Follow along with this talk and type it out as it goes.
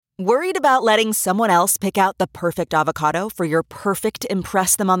Worried about letting someone else pick out the perfect avocado for your perfect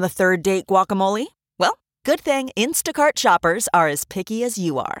impress them on the third date guacamole? Well, good thing Instacart shoppers are as picky as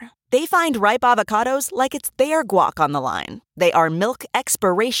you are. They find ripe avocados like it's their guac on the line. They are milk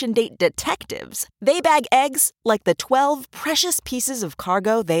expiration date detectives. They bag eggs like the 12 precious pieces of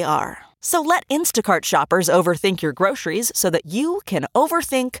cargo they are. So let Instacart shoppers overthink your groceries so that you can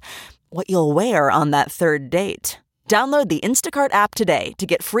overthink what you'll wear on that third date. Download the Instacart app today to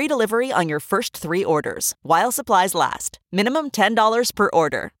get free delivery on your first 3 orders, while supplies last. Minimum $10 per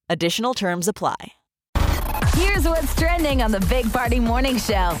order. Additional terms apply. Here's what's trending on the Big Party Morning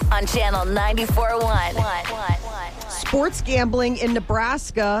Show on Channel 94.1. Sports gambling in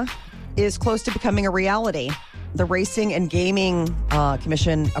Nebraska is close to becoming a reality. The Racing and Gaming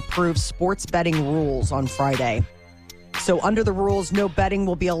Commission approved sports betting rules on Friday. So under the rules, no betting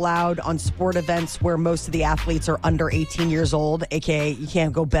will be allowed on sport events where most of the athletes are under 18 years old, a.k.a. you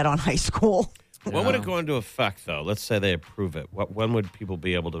can't go bet on high school. When would it go into effect, though? Let's say they approve it. When would people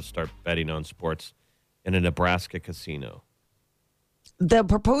be able to start betting on sports in a Nebraska casino? The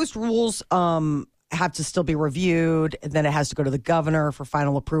proposed rules have to still be reviewed, and then it has to go to the governor for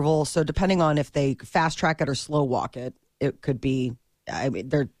final approval. So depending on if they fast track it or slow walk it, it could be. I mean,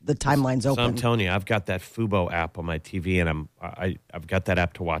 the timeline's open. So I'm telling you, I've got that Fubo app on my TV, and I've got that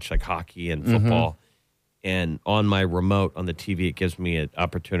app to watch like hockey and football. And on my remote on the TV, it gives me an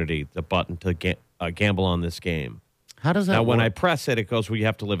opportunity, the button to gamble on this game. How does that now, work? when I press it, it goes, well, you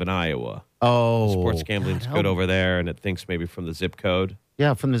have to live in Iowa. Oh. Sports gambling's good over there, and it thinks maybe from the zip code.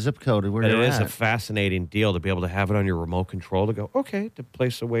 Yeah, from the zip code. Where And they're it is at. a fascinating deal to be able to have it on your remote control to go, okay, to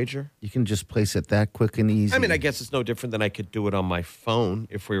place a wager. You can just place it that quick and easy. I mean, I guess it's no different than I could do it on my phone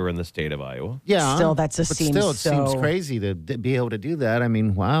if we were in the state of Iowa. Yeah. Still, that just but seems still, it so- seems crazy to be able to do that. I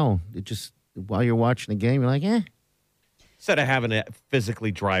mean, wow. It just, while you're watching the game, you're like, Instead of having to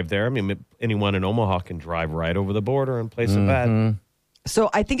physically drive there, I mean, anyone in Omaha can drive right over the border and place a bet.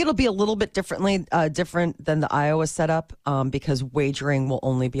 So I think it'll be a little bit different than the Iowa setup because wagering will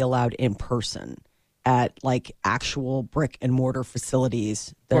only be allowed in person at like actual brick and mortar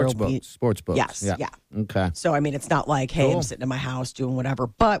facilities. Sports boats. Yes, yeah. Okay. So, I mean, it's not like, hey, I'm sitting in my house doing whatever,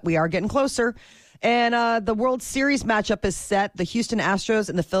 but we are getting closer. And the World Series matchup is set. The Houston Astros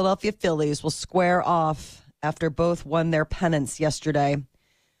and the Philadelphia Phillies will square off after both won their pennants yesterday.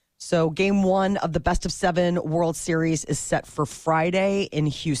 So game 1 of the best of 7 World Series is set for Friday in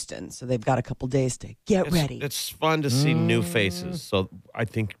Houston. So they've got a couple days to get ready. It's fun to see new faces. So I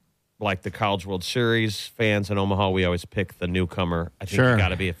think, like the College World Series fans in Omaha, we always pick the newcomer. I think you got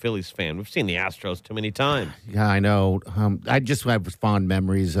to be a Phillies fan. We've seen the Astros too many times. Yeah, I know. I just have fond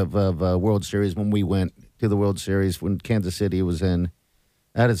memories of World Series when we went to the World Series when Kansas City was in.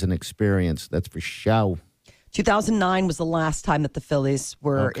 That is an experience, that's for sure. 2009 was the last time that the Phillies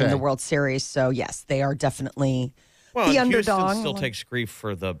were in the World Series. So, yes, they are definitely the underdog. Houston still takes grief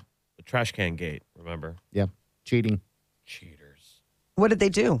for the trash can gate, remember? Yeah, cheating. Cheaters. What did they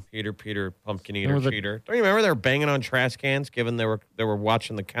do? Peter, pumpkin eater, cheater. Don't you remember they were banging on trash cans given they were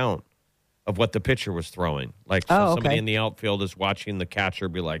watching the count of what the pitcher was throwing? Like, somebody in the outfield is watching the catcher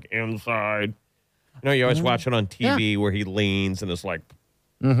be like, inside. You know, you always watch it on TV where he leans and is like,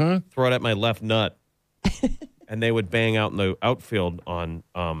 throw it at my left nut. And they would bang out in the outfield on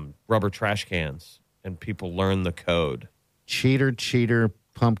rubber trash cans, and people learn the code. Cheater,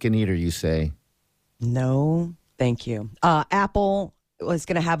 pumpkin eater, you say? No, thank you. Apple was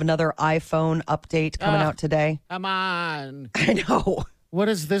going to have another iPhone update coming out today. Come on. I know. What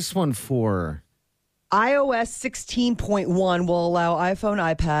is this one for? iOS 16.1 will allow iPhone,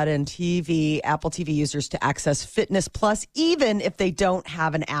 iPad, and Apple TV users to access Fitness Plus, even if they don't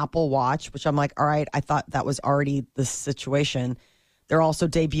have an Apple Watch, which I'm like, all right, I thought that was already the situation. They're also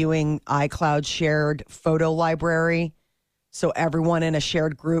debuting iCloud shared photo library. So everyone in a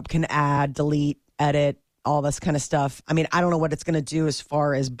shared group can add, delete, edit, all this kind of stuff. I mean, I don't know what it's going to do as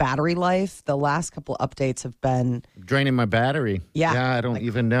far as battery life. The last couple updates have been draining my battery. Yeah. I don't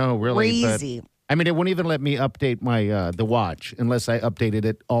even know, really. Crazy. But I mean, it won't even let me update my the watch unless I updated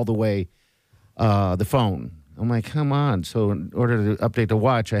it all the way, the phone. I'm like, come on. So in order to update the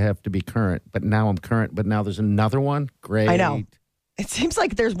watch, I have to be current. But now I'm current. But now there's another one? Great. I know. It seems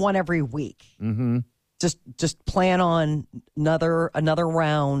like there's one every week. Mm-hmm. Just plan on another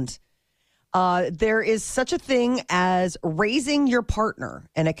round. There is such a thing as raising your partner,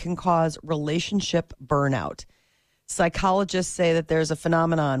 and it can cause relationship burnout. Psychologists say that there's a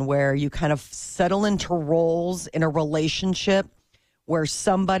phenomenon where you kind of settle into roles in a relationship where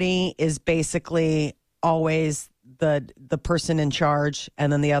somebody is basically always the person in charge,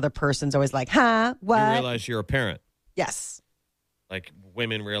 and then the other person's always like, huh, what? You realize you're a parent. Yes. Like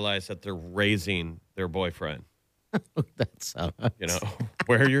women realize that they're raising their boyfriend. That's how. You know,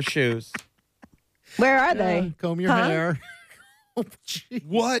 wear your shoes. Where are they? Comb your hair. Oh, geez.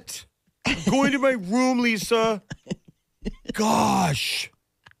 What? I'm going to my room, Lisa. Gosh.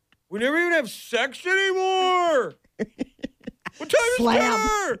 We never even have sex anymore. What time Slam. is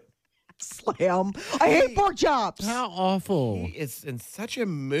dinner? Slam. I hate pork chops. How awful. He is in such a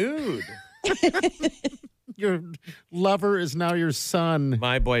mood. Your lover is now your son.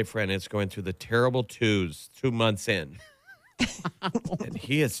 My boyfriend is going through the terrible 2 months in. And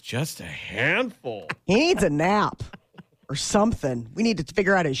he is just a handful. He needs a nap or something. We need to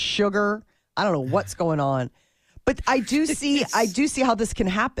figure out his sugar. I don't know what's going on. But I do see how this can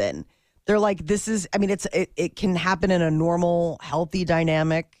happen. They're like, it can happen in a normal, healthy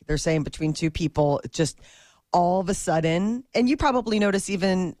dynamic. They're saying between two people, just all of a sudden, and you probably notice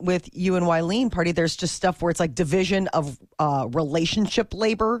even with you and Wileen, Party, there's just stuff where it's like division of relationship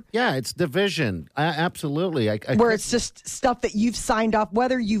labor. Yeah, it's division. Absolutely. Where it's just stuff that you've signed off,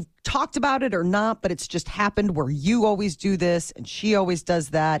 whether you've talked about it or not, but it's just happened where you always do this and she always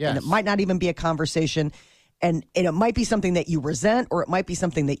does that. Yes. And it might not even be a conversation. And it might be something that you resent or it might be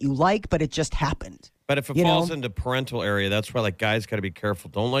something that you like, but it just happened. But if it falls into parental area, that's why guys got to be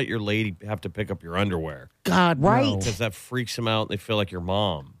careful. Don't let your lady have to pick up your underwear. God, right. No. Because that freaks them out and they feel like your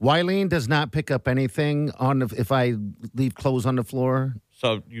mom. Wileen does not pick up anything if I leave clothes on the floor.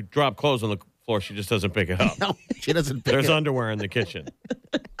 So you drop clothes on the floor, she just doesn't pick it up. No, she doesn't pick There's it up. underwear in the kitchen.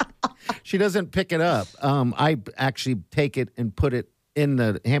 She doesn't pick it up. I actually take it and put it in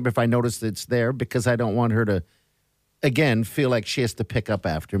the hamper if I notice that it's there because I don't want her to, again, feel like she has to pick up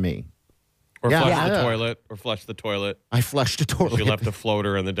after me. Or flush the toilet. I flushed the toilet. She left a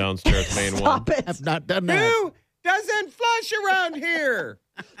floater in the downstairs main Stop one. it. I've not done that. Who doesn't flush around here?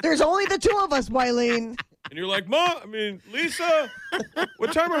 There's only the two of us, Wileen. And you're like, Lisa,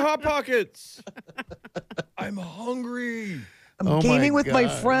 what time are Hot Pockets? I'm hungry. I'm gaming with my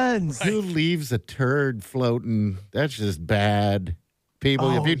friends. Who leaves a turd floating? That's just bad.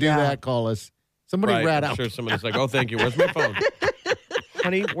 People, if you do that, call us. Somebody rat out. I'm sure somebody's like, oh, thank you. Where's my phone?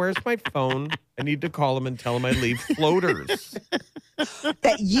 Honey, where's my phone? I need to call him and tell him I leave floaters.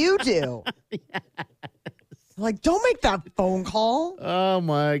 That you do. Yes. Like, don't make that phone call. Oh,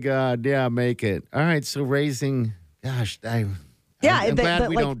 my God. Yeah, make it. All right, so raising, gosh, I'm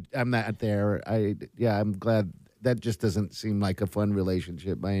glad I'm not there. I'm glad that just doesn't seem like a fun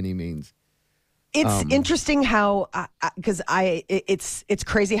relationship by any means. It's interesting how, because it's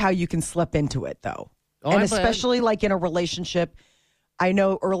crazy how you can slip into it, though. And especially like in a relationship. I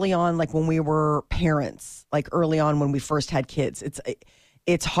know early on, like when we were parents, like early on when we first had kids,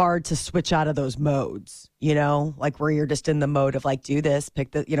 it's hard to switch out of those modes, like where you're just in the mode of like, do this,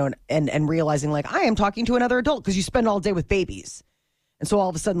 pick the, and realizing like I am talking to another adult because you spend all day with babies. And so all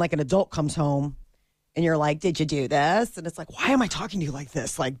of a sudden, like an adult comes home and you're like, did you do this? And it's like, why am I talking to you like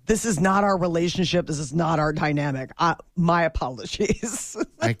this? Like, this is not our relationship. This is not our dynamic. My apologies.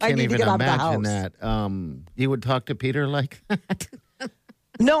 I can't even imagine that. You would talk to Peter like that?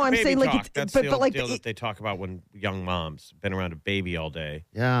 No, I'm baby saying talk. like, that's but the like deal that they talk about when young moms been around a baby all day.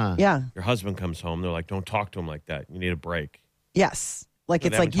 Yeah. Your husband comes home. They're like, don't talk to him like that. You need a break. Yes. Like,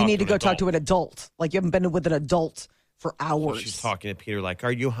 it's like you need to go talk to an adult. Like, you haven't been with an adult for hours. So she's talking to Peter like,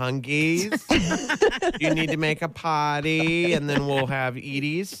 are you hungry? You need to make a potty and then we'll have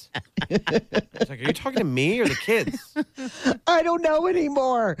Edie's. It's like, are you talking to me or the kids? I don't know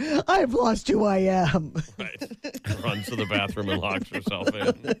anymore. I've lost who I am. Right. Runs to the bathroom and locks herself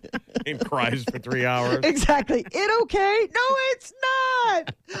in and cries for 3 hours. Exactly. It okay? No, it's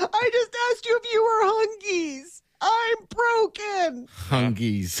not. I just asked you if you were hungies. I'm broken.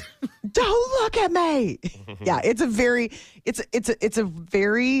 Hungies. Don't look at me. Yeah, it's a very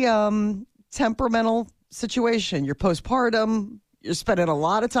temperamental situation. You're postpartum. You're spending a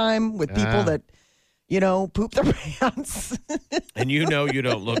lot of time with people that, poop their pants. And you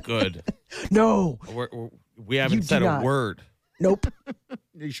don't look good. No. We haven't said a word. Nope.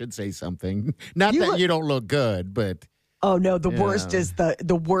 You should say something. Not that you don't look good, but... Oh no! The worst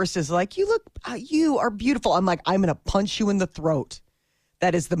is like you are beautiful. I'm like, I'm gonna punch you in the throat.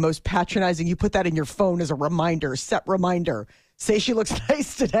 That is the most patronizing. You put that in your phone as a reminder, set reminder. Say she looks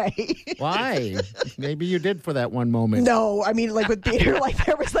nice today. Why? Maybe you did for that one moment. No, I mean like with Peter, like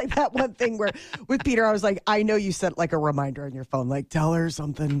there was like that one thing where with Peter, I was like, I know you set like a reminder on your phone, like tell her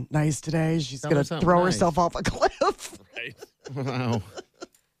something nice today. She's gonna throw herself off a cliff. Right. Wow.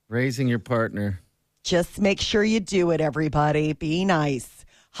 Raising your partner. Just make sure you do it, everybody. Be nice.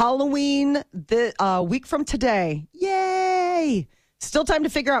 Halloween, the week from today. Yay! Still time to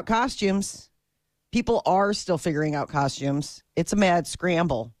figure out costumes. People are still figuring out costumes. It's a mad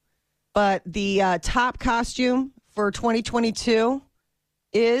scramble. But the top costume for 2022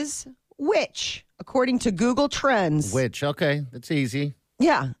 is witch, according to Google Trends. Witch, okay. That's easy.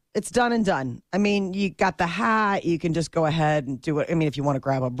 Yeah, it's done and done. I mean, you got the hat. You can just go ahead and do it. I mean, if you want to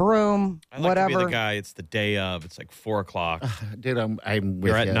grab a broom, I like whatever. to be the guy. It's the day of. It's like 4 o'clock. Dude, I'm with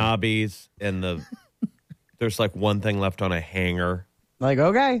You're at you. Nobby's, and there's like one thing left on a hanger. Like,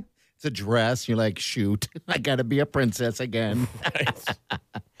 okay. It's a dress. You're like, shoot, I got to be a princess again.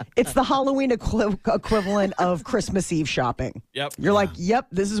 It's the Halloween equivalent of Christmas Eve shopping. Yep. You're like, yep,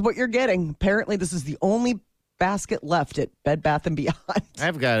 this is what you're getting. Apparently, this is the only basket left at Bed Bath & Beyond.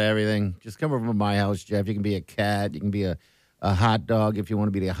 I've got everything. Just come over to my house, Jeff. You can be a cat. You can be a hot dog if you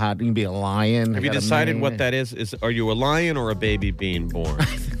want to be you can be a lion. Have you decided what that is? Are you a lion or a baby being born?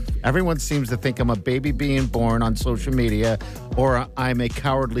 Everyone seems to think I'm a baby being born on social media or I'm a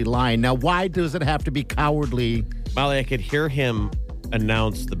cowardly lion. Now, why does it have to be cowardly? Molly, I could hear him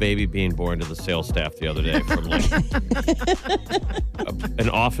announce the baby being born to the sales staff the other day from like an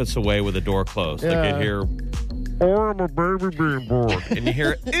office away with the door closed. Yeah. Like you hear, or I'm a baby being born. and you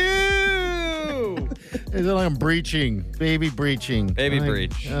hear, ew! It's like I'm breaching, baby breaching. Baby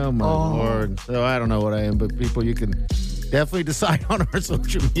breach. Oh, my Lord. So I don't know what I am, but people, you can definitely decide on our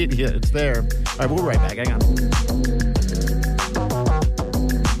social media. It's there. All right, we'll be right back. Hang on.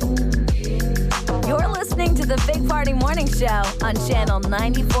 You're listening to the Big Party Morning Show on Channel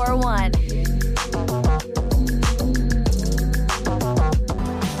 94.1.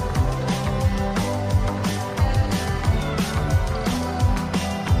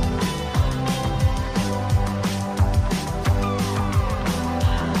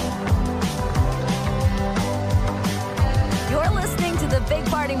 You're listening to the Big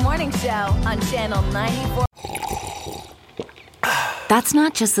Party Morning Show on Channel 94. That's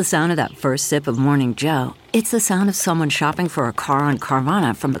not just the sound of that first sip of Morning Joe. It's the sound of someone shopping for a car on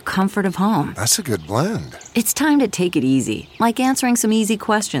Carvana from the comfort of home. That's a good blend. It's time to take it easy, like answering some easy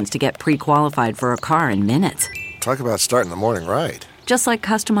questions to get pre-qualified for a car in minutes. Talk about starting the morning right. Just like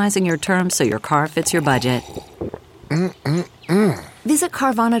customizing your terms so your car fits your budget. Visit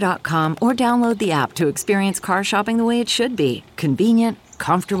Carvana.com or download the app to experience car shopping the way it should be. Convenient,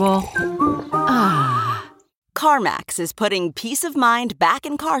 comfortable. CarMax is putting peace of mind back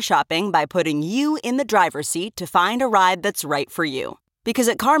in car shopping by putting you in the driver's seat to find a ride that's right for you. Because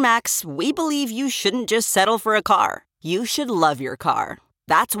at CarMax, we believe you shouldn't just settle for a car. You should love your car.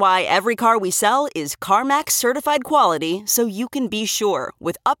 That's why every car we sell is CarMax certified quality, so you can be sure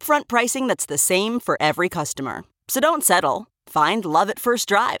with upfront pricing that's the same for every customer. So don't settle. Find love at first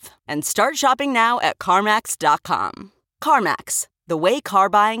drive and start shopping now at CarMax.com. CarMax, the way car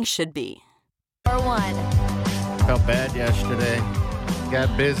buying should be. Number 1. Felt bad yesterday.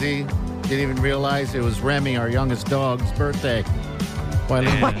 Got busy. Didn't even realize it was Remy, our youngest dog's birthday.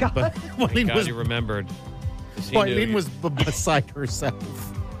 Wileen, my God. but Thank Wileen God was, he remembered. 'Cause he Wileen knew was beside herself.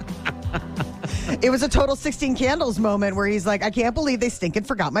 It was a total 16 Candles moment where he's like, I can't believe they stinking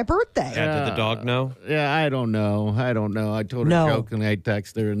forgot my birthday. Yeah, did the dog know? Yeah, I don't know. I told her No. jokingly. I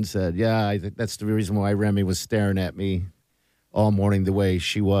texted her and said, yeah, I think that's the reason why Remy was staring at me all morning the way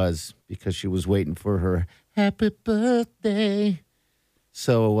she was, because she was waiting for her happy birthday.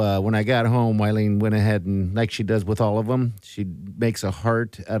 So when I got home, Wileen went ahead and, like she does with all of them, she makes a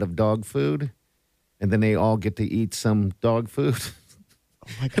heart out of dog food, and then they all get to eat some dog food.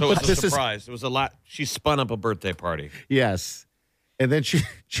 So it was a surprise. It was a lot. She spun up a birthday party. Yes. And then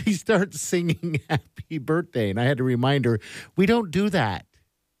she starts singing happy birthday. And I had to remind her, we don't do that.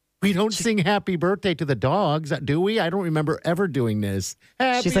 We don't sing happy birthday to the dogs, do we? I don't remember ever doing this.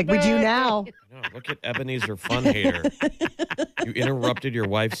 She's like, we do now. No, look at Ebenezer Fun Hater. You interrupted your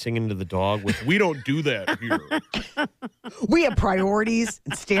wife singing to the dog with, we don't do that here. We have priorities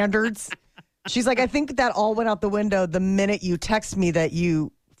and standards. She's like, I think that all went out the window the minute you text me that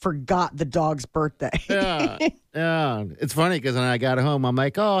you forgot the dog's birthday. Yeah. It's funny because when I got home, I'm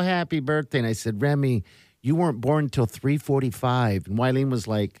like, oh, happy birthday. And I said, Remy, you weren't born until 3:45. And Wileen was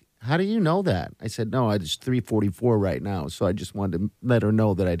like, how do you know that? I said, no, it's 3:44 right now. So I just wanted to let her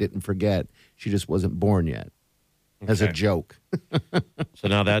know that I didn't forget. She just wasn't born yet. As a Okay. joke. So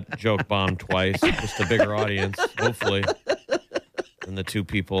now that joke bombed twice. Just a bigger audience, hopefully. And the two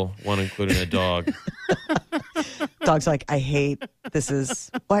people, one including a dog. Dog's like, I hate this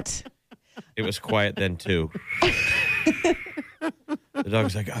is what? It was quiet then, too. The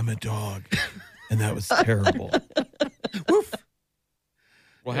dog's like, I'm a dog. And that was terrible. Woof.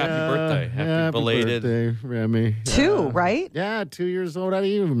 Well, happy birthday. Happy belated. birthday, Remy. 2, right? Yeah, 2 years old. How do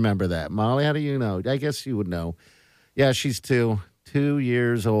you remember that, Molly? How do you know? I guess you would know. Yeah, she's 2. 2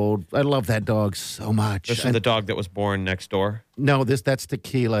 years old. I love that dog so much. This is the dog that was born next door? No, that's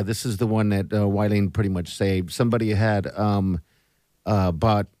Tequila. This is the one that Wileen pretty much saved. Somebody had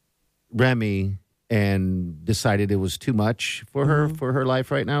bought Remy and decided it was too much for her for her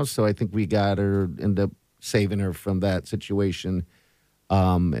life right now. So I think we got her, ended up saving her from that situation.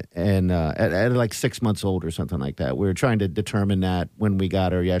 At like 6 months old or something like that. We were trying to determine that when we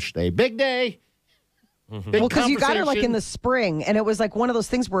got her yesterday. Big day. Well, because you got her like in the spring, and it was like one of those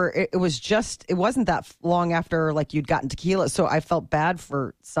things where it wasn't that long after like you'd gotten Tequila. So I felt bad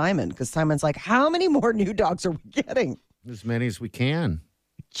for Simon because Simon's like, how many more new dogs are we getting? As many as we can.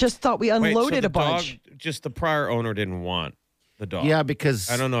 Just thought we unloaded a bunch. Just the prior owner didn't want the dog. Yeah, because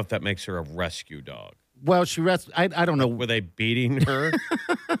I don't know if that makes her a rescue dog. Well, I don't know. Were they beating her?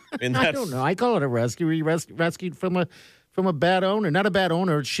 I don't know. I call it a rescue. We rescued from a bad owner. Not a bad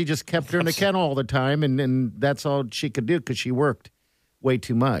owner. She just kept her in the kennel all the time, and that's all she could do because she worked way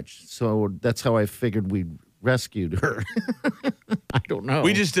too much. So that's how I figured we rescued her. I don't know.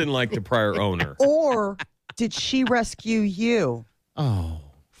 We just didn't like the prior owner. Or did she rescue you?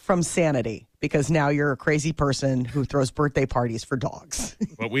 From sanity, because now you're a crazy person who throws birthday parties for dogs.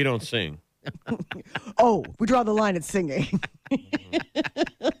 But we don't sing. We draw the line at singing.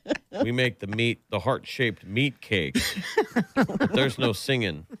 We make the heart-shaped meat cake. There's no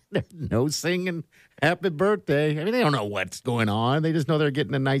singing. No singing. Happy birthday. I mean, they don't know what's going on. They just know they're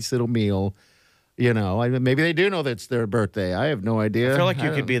getting a nice little meal. You know, maybe they do know that it's their birthday. I have no idea. I feel like you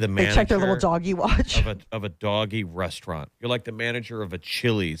could be the manager. They check their little doggy watch. Of a doggy restaurant. You're like the manager of a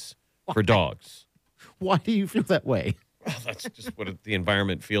Chili's for dogs. Why do you feel that way? Well, that's just what the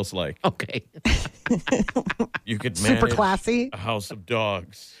environment feels like. Okay. You could manage super classy a house of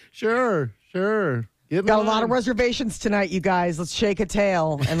dogs. Sure. Got a lot of reservations tonight, you guys. Let's shake a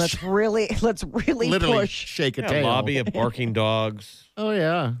tail and let's really literally push. Shake a tail. Lobby of barking dogs. Oh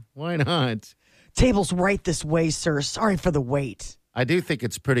yeah, why not? Table's right this way, sir. Sorry for the wait. I do think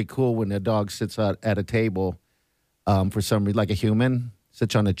it's pretty cool when a dog sits at a table for some reason, like a human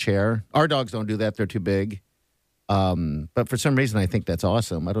sits on a chair. Our dogs don't do that; they're too big. But for some reason, I think that's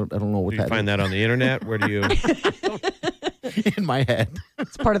awesome. I don't know what do you find that on the internet? Where do you? In my head.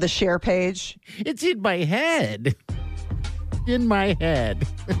 It's part of the share page. It's in my head. In my head.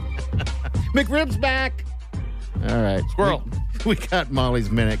 McRib's back. All right. Squirrel. We got Molly's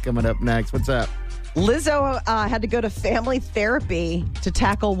Minute coming up next. What's up? Lizzo had to go to family therapy to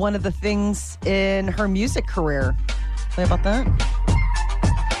tackle one of the things in her music career. Say about that.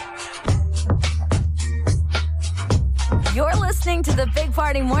 You're listening to the Big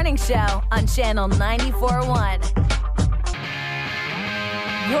Party Morning Show on Channel 94.1.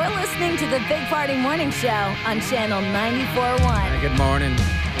 You're listening to the Big Party Morning Show on Channel 94.1. Good morning.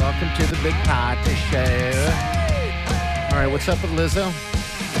 Welcome to the Big Party Show. All right, what's up with Lizzo?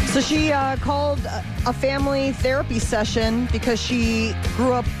 So she called a family therapy session because she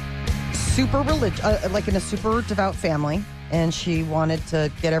grew up super religious, like in a super devout family, and she wanted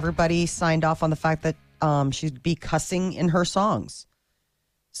to get everybody signed off on the fact that she'd be cussing in her songs.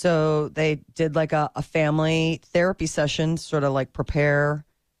 So they did like a family therapy session, sort of like prepare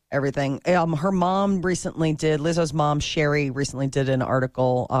everything. Her mom recently did, Lizzo's mom, Sherry, recently did an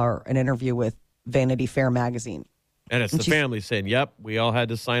article or an interview with Vanity Fair magazine. And it's the family saying, yep, we all had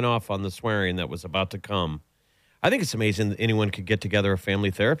to sign off on the swearing that was about to come. I think it's amazing that anyone could get together a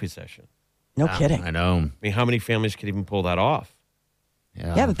family therapy session. No kidding. I know. I mean, how many families could even pull that off?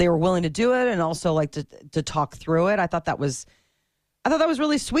 Yeah, that they were willing to do it and also like to talk through it. I thought that was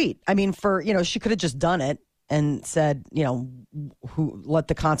really sweet. I mean, she could have just done it and said, who let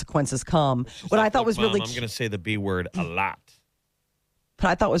the consequences come. What I thought was really I'm going to say the B word a lot. What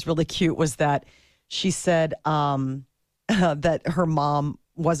I thought was really cute was that she said that her mom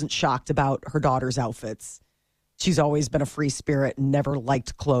wasn't shocked about her daughter's outfits. She's always been a free spirit and never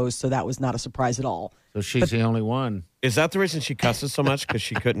liked clothes, so that was not a surprise at all. So she's the only one. Is that the reason she cusses so much? Because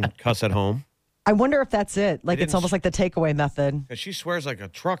she couldn't cuss at home? I wonder if that's it. Like, it's almost like the takeaway method. Because she swears like a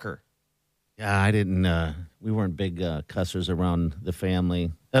trucker. Yeah, I didn't. We weren't big cussers around the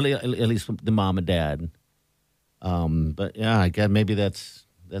family, at least the mom and dad. But yeah, I guess maybe that's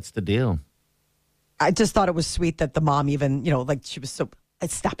the deal. I just thought it was sweet that the mom even, she was so,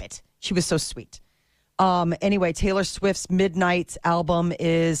 stop it. She was so sweet. Anyway, Taylor Swift's Midnight album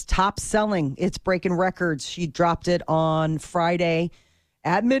is top selling. It's breaking records. She dropped it on Friday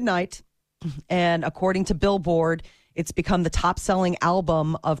at midnight. And according to Billboard, it's become the top selling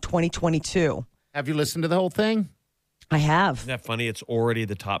album of 2022. Have you listened to the whole thing? I have. Isn't that funny? It's already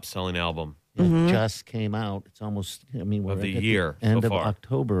the top selling album. It just came out. It's almost, we're of the at year end so of far.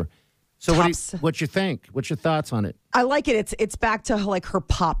 October. So what you think? What's your thoughts on it? I like it. It's back to like her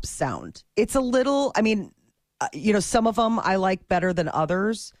pop sound. It's a little, I mean, some of them I like better than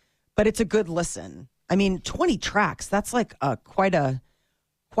others, but it's a good listen. I mean, 20 tracks, that's like quite a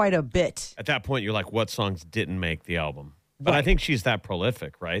bit. At that point, you're like, what songs didn't make the album? But I think she's that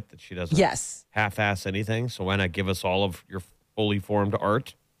prolific, right? That she doesn't half-ass anything. So why not give us all of your fully formed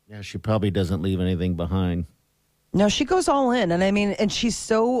art? Yeah, she probably doesn't leave anything behind. No, she goes all in. And I mean, and she's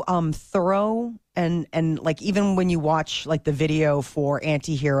so thorough. And like, even when you watch like the video for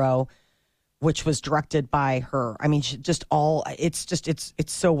Anti-Hero, which was directed by her, I mean, it's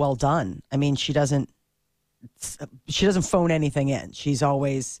so well done. I mean, she doesn't phone anything in.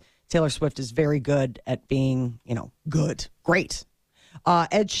 Taylor Swift is very good at being, good, great.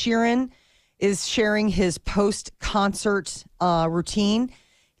 Ed Sheeran is sharing his post-concert routine. He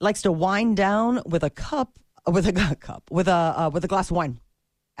likes to wind down with a glass of wine,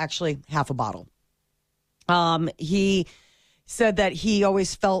 actually half a bottle. He said that he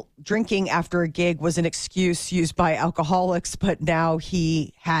always felt drinking after a gig was an excuse used by alcoholics, but now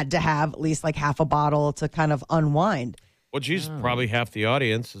he had to have at least like half a bottle to kind of unwind. Well, geez, probably half the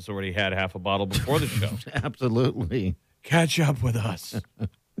audience has already had half a bottle before the show. Absolutely. Catch up with us.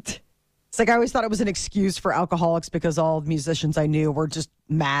 It's like I always thought it was an excuse for alcoholics because all musicians I knew were just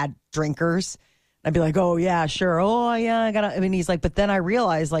mad drinkers. I'd be like, oh, yeah, sure. Oh, yeah, he's like, but then I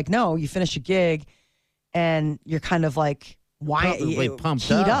realized, like, no, you finish a gig and you're kind of like, pumped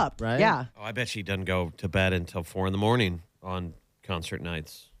heat up, right? Yeah. Oh, I bet she doesn't go to bed until 4 a.m. on concert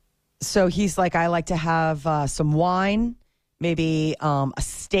nights. So he's like, I like to have some wine, maybe a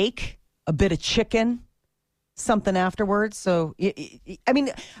steak, a bit of chicken, something afterwards. So, I mean,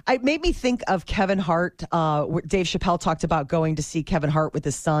 it made me think of Kevin Hart. Dave Chappelle talked about going to see Kevin Hart with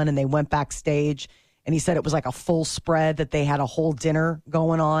his son, and they went backstage, and he said it was like a full spread, that they had a whole dinner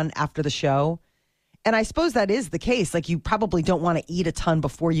going on after the show. And I suppose that is the case. Like, you probably don't want to eat a ton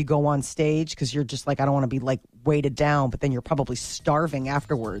before you go on stage because you're just like, I don't want to be like weighted down, but then you're probably starving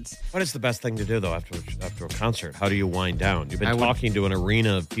afterwards. What is the best thing to do, though, after a concert? How do you wind down? You've been talking to an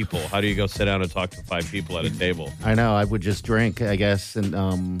arena of people. How do you go sit down and talk to 5 people at a table? I know. I would just drink, I guess. And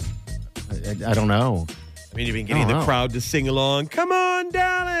I don't know. I mean, you've been getting the crowd to sing along. Come on,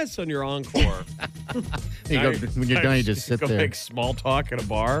 Dallas, on your encore. When you're done, you just sit there. Go make small talk at a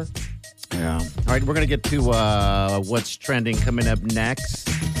bar. Yeah. All right, we're going to get to what's trending coming up next.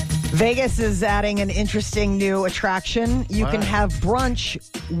 Vegas is adding an interesting new attraction. You can have brunch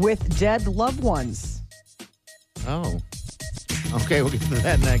with dead loved ones. Oh. Okay, we'll get to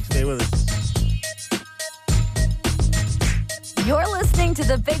that next. Stay with us. You're listening to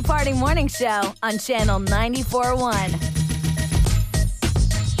the Big Party Morning Show on Channel 94.1.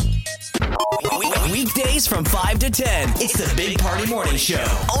 Weekdays from 5 to 10. It's the Big Party Morning Show.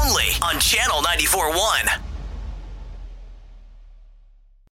 Only on Channel 94.1.